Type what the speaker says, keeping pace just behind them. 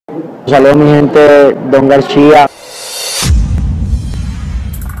Saludos mi gente, Don García.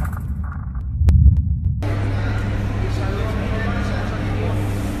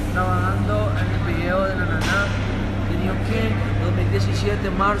 Trabajando en el video de Nananá, tenía que 2017,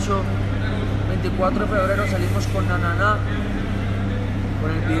 marzo, 24 de febrero salimos con Nananá,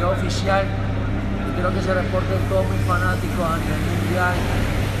 con el video oficial. Y quiero que se reporten todos mis fanáticos a nivel mundial.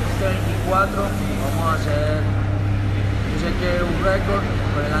 Este 24 vamos a hacer, yo sé que un récord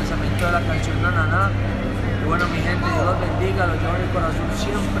con el lanzamiento de la canción Nananá. Y bueno, mi gente, Dios los bendiga, los llevo en el corazón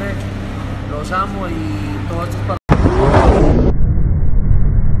siempre, los amo y todo esto es para...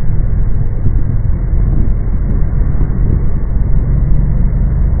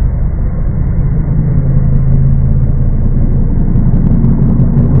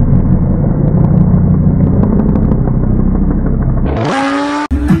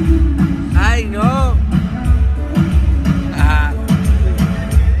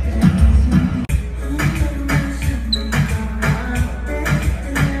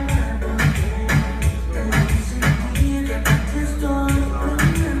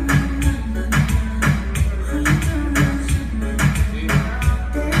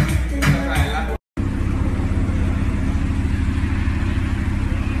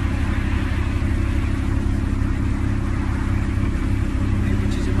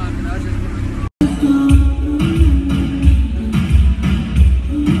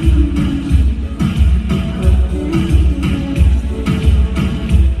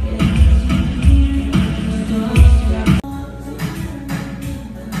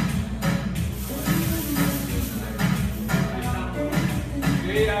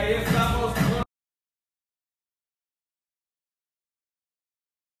 Ahí estamos.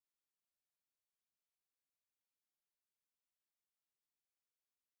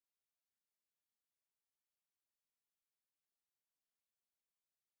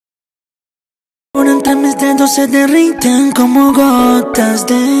 Entre mis dedos se derriten como gotas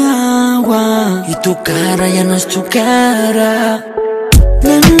de agua, y tu cara ya no es tu cara.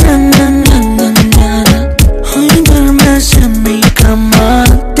 Na, na, na, na, na, na. Hoy duermes en mi cama,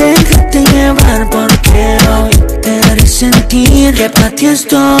 déjate llevar porque hoy te haré sentir que para ti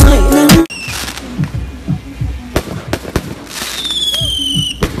estoy.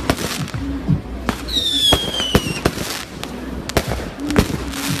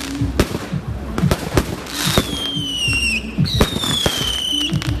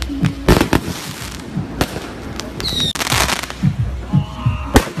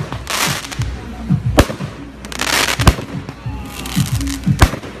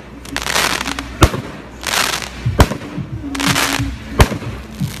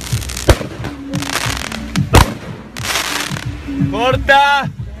 ¡Corta!